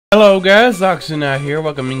Hello guys, Oxen out here,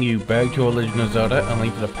 welcoming you back to Legend of Zelda: A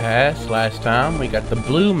Link to the Past. Last time we got the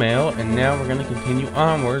blue mail, and now we're going to continue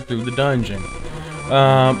onward through the dungeon.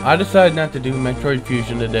 I decided not to do Metroid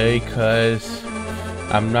Fusion today because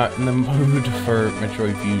I'm not in the mood for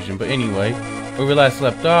Metroid Fusion. But anyway, where we last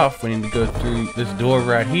left off, we need to go through this door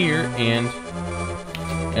right here, and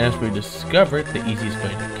as we discovered, the easiest way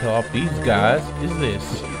to kill off these guys is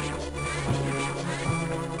this.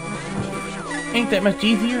 Ain't that much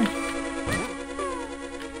easier?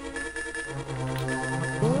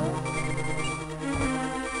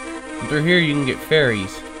 Through here you can get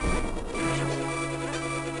fairies.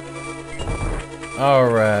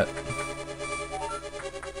 Alright.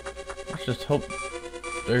 Let's just hope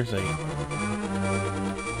there's a...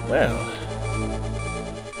 well.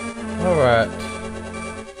 Alright.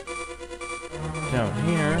 Down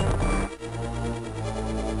here.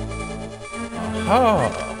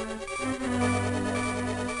 Aha!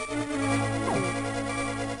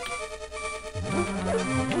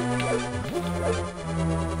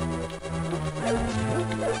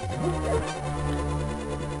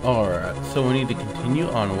 Alright, so we need to continue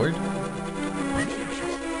onward.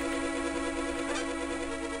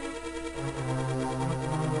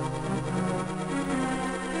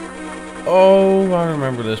 Oh, I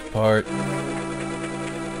remember this part.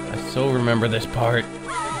 I so remember this part.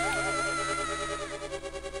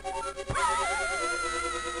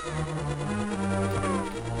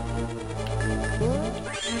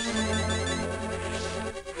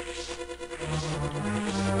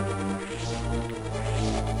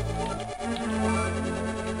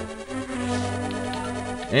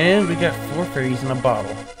 And we got 4 fairies in a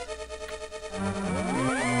bottle.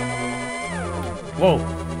 Whoa.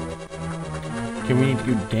 Okay, we need to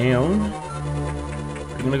go down.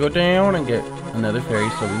 We're gonna go down and get another fairy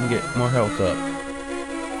so we can get more health up.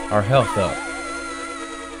 Our health up.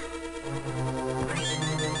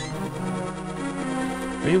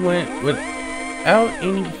 We went without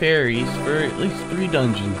any fairies for at least 3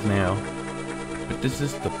 dungeons now. But this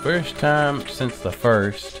is the first time since the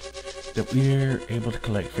first that we're able to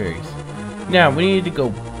collect fairies. Now we need to go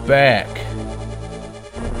back.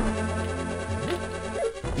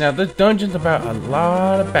 Now this dungeon's about a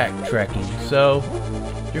lot of backtracking, so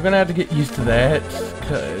you're gonna have to get used to that,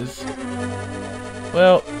 cause,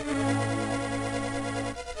 well,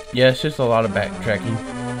 yeah, it's just a lot of backtracking.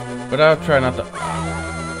 But I'll try not to.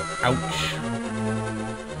 Ouch.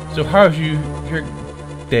 So how's your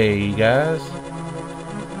day, guys?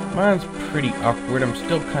 Mine's pretty awkward. I'm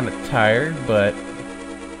still kind of tired, but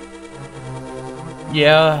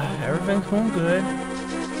yeah, everything's going good.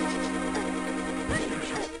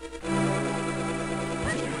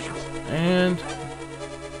 And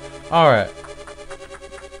alright,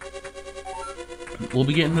 we'll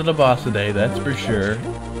be getting to the boss today, that's for sure.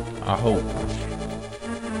 I hope.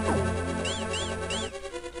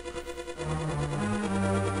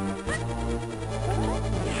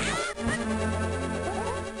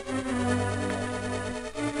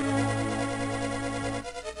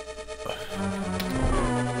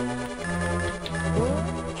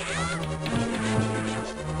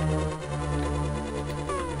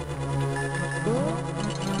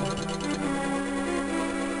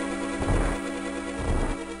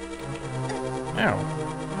 Ow.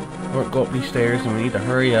 We'll go up these stairs and we need to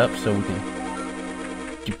hurry up so we can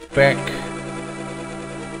get back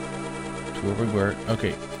to where we were.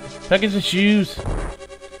 Okay. Package of shoes.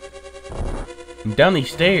 And down these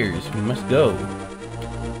stairs we must go.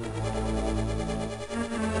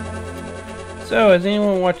 So, has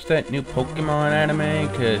anyone watched that new Pokemon anime?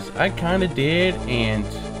 Because I kinda did, and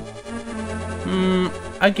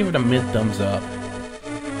I give it a mid thumbs up.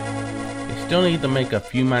 Still need to make a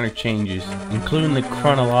few minor changes, including the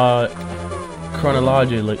chronological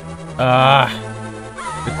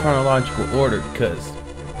order, because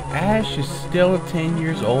Ash is still 10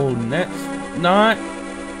 years old, and that's not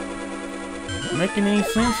making any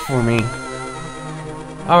sense for me.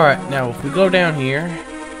 Alright, now if we go down here,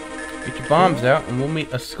 get your bombs out, and we'll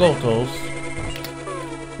meet a Skulltul's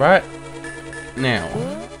right now.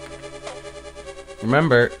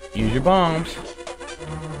 Remember, use your bombs.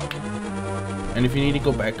 And if you need to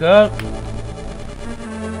go back up,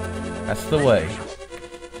 that's the way.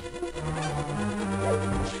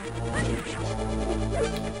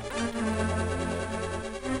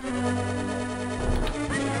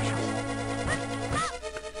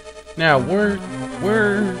 Now we're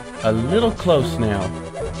a little close now.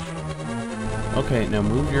 Okay, now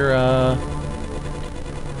move your okay.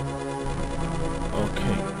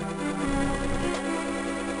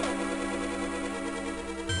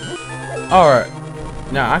 Alright.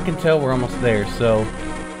 Now, I can tell we're almost there, so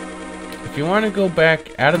if you want to go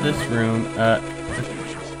back out of this room, okay,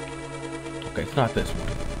 it's not this one.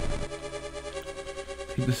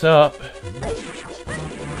 Pick this up.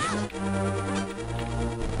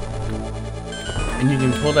 And you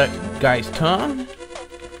can pull that guy's tongue.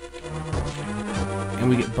 And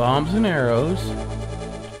we get bombs and arrows.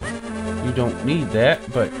 You don't need that,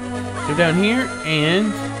 but go down here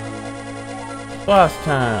and boss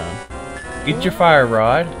time. Get your fire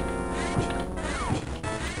rod.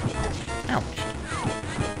 Ouch.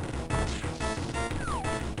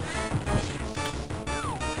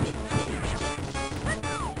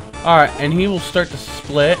 Alright, and he will start to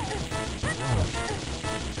split.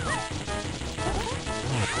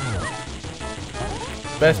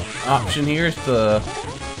 Best option here is to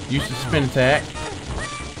use the spin attack.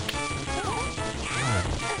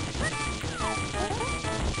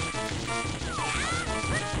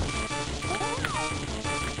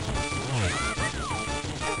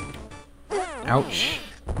 Ouch.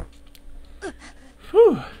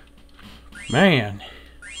 Whew. Man.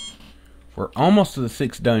 We're almost to the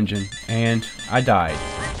 6th dungeon, and I died.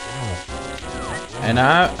 And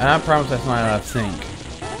I promise that's not out of sync.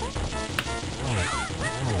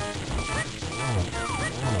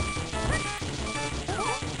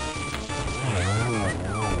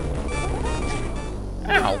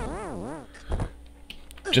 Ow!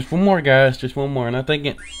 Just one more, guys. Just one more. And I think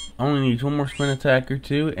it only needs one more spin attack or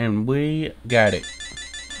two, and we got it.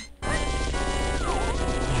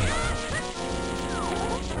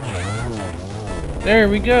 There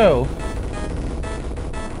we go.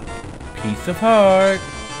 Piece of heart.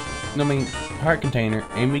 No, I mean, heart container.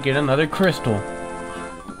 And we get another crystal.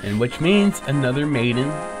 And which means another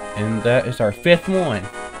maiden. And that is our 5th one.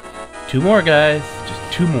 2 more, guys.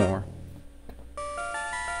 Just 2 more.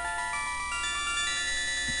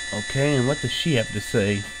 Okay, and what does she have to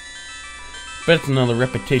say? But it's another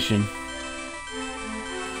repetition.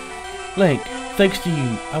 Link, thanks to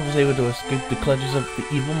you, I was able to escape the clutches of the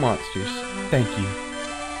evil monsters. Thank you.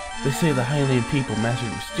 They say the Hylian people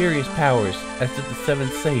mastered mysterious powers, as did the 7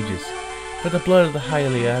 sages. But the blood of the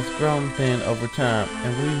Hylia has grown thin over time,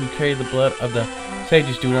 and we who carry the blood of the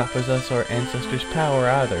sages do not possess our ancestors' power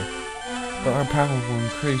either. But our power will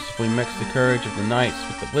increase if we mix the courage of the knights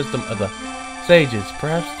with the wisdom of the sages.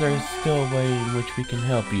 Perhaps there is still a way in which we can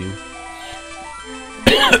help you.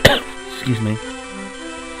 Excuse me.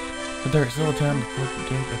 But there is still time before the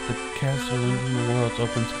gate of the castle leaving the worlds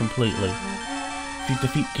opens completely. If you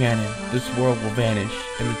defeat Ganon, this world will vanish,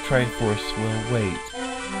 and the Triforce will wait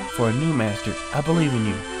for a new master. I believe in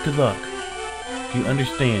you. Good luck. Do you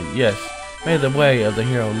understand? Yes. May the way of the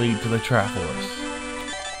hero lead to the Triforce.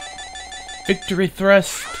 Victory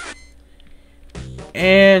thrust.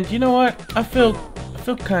 And you know what? I feel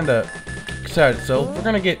kind of excited. So we're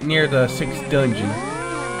gonna get near the 6th dungeon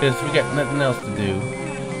because we got nothing else to do.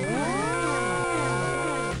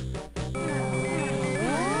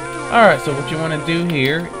 Alright, so what you want to do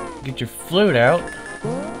here, get your flute out.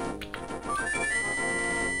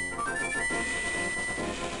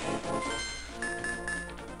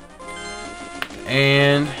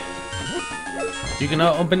 And you can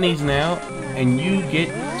open these now, and you get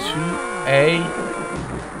to a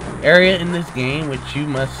area in this game which you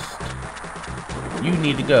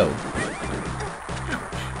need to go.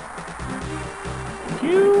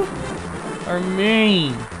 You are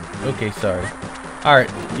mean. Okay, sorry.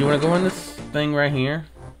 Alright, you want to go in this thing right here?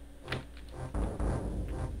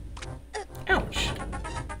 Ouch.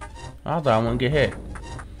 I thought I wouldn't get hit.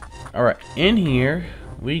 Alright, in here,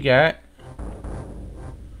 we got...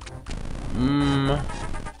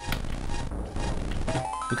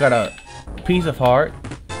 we got a piece of heart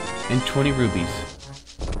and 20 rubies.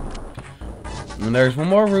 And there's one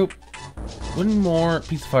more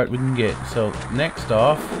piece of heart we can get. So, next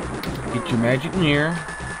off, get your magic mirror.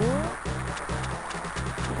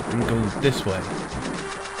 And go this way.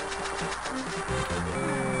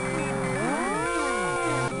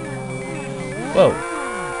 Whoa.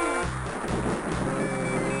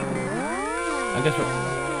 I guess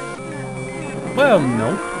we're... Well,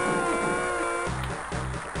 no.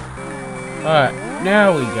 Alright,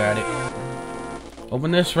 now we got it.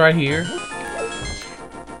 Open this right here.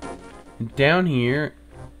 And down here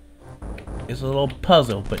is a little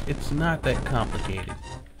puzzle, but it's not that complicated.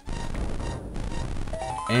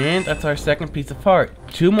 And that's our 2nd piece of heart.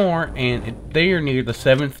 2 more, and they are near the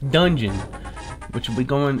 7th dungeon, which we'll be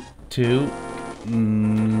going to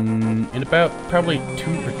in about probably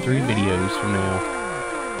 2 or 3 videos from now.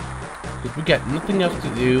 Because we got nothing else to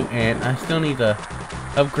do, and I still need to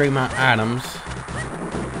upgrade my items.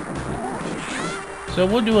 So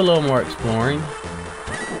we'll do a little more exploring.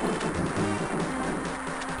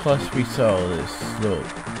 Plus we saw this little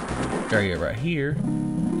area right here,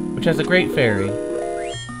 which has a great fairy.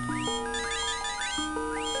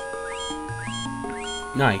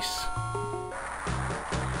 Nice.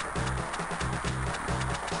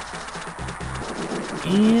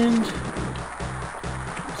 And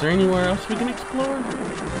is there anywhere else we can explore?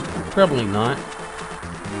 Probably not.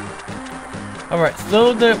 Alright,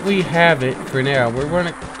 so that we have it for now, we're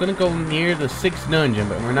gonna go near the 6th dungeon,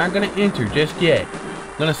 but we're not gonna enter just yet.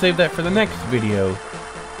 I'm gonna save that for the next video.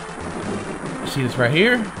 You see this right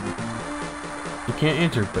here? You can't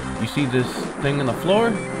enter, but you see this thing on the floor?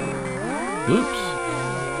 Oops.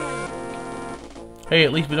 Hey,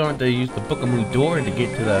 at least we don't have to use the Book-a-Moo door to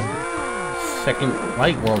get to the 2nd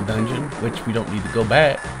Light World dungeon, which we don't need to go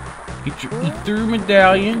back. Get your Ether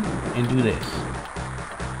medallion and do this.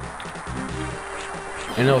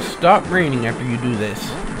 And it'll stop raining after you do this.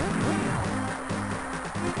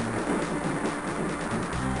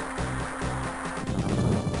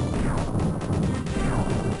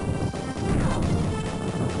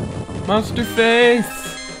 Monster face!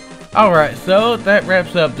 Alright, so that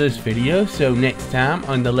wraps up this video. So next time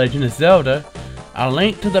on The Legend of Zelda, A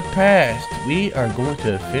Link to the Past, we are going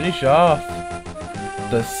to finish off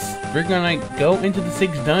we're gonna go into the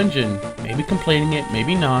 6th dungeon. Maybe completing it,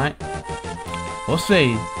 maybe not. We'll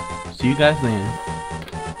see. See you guys then.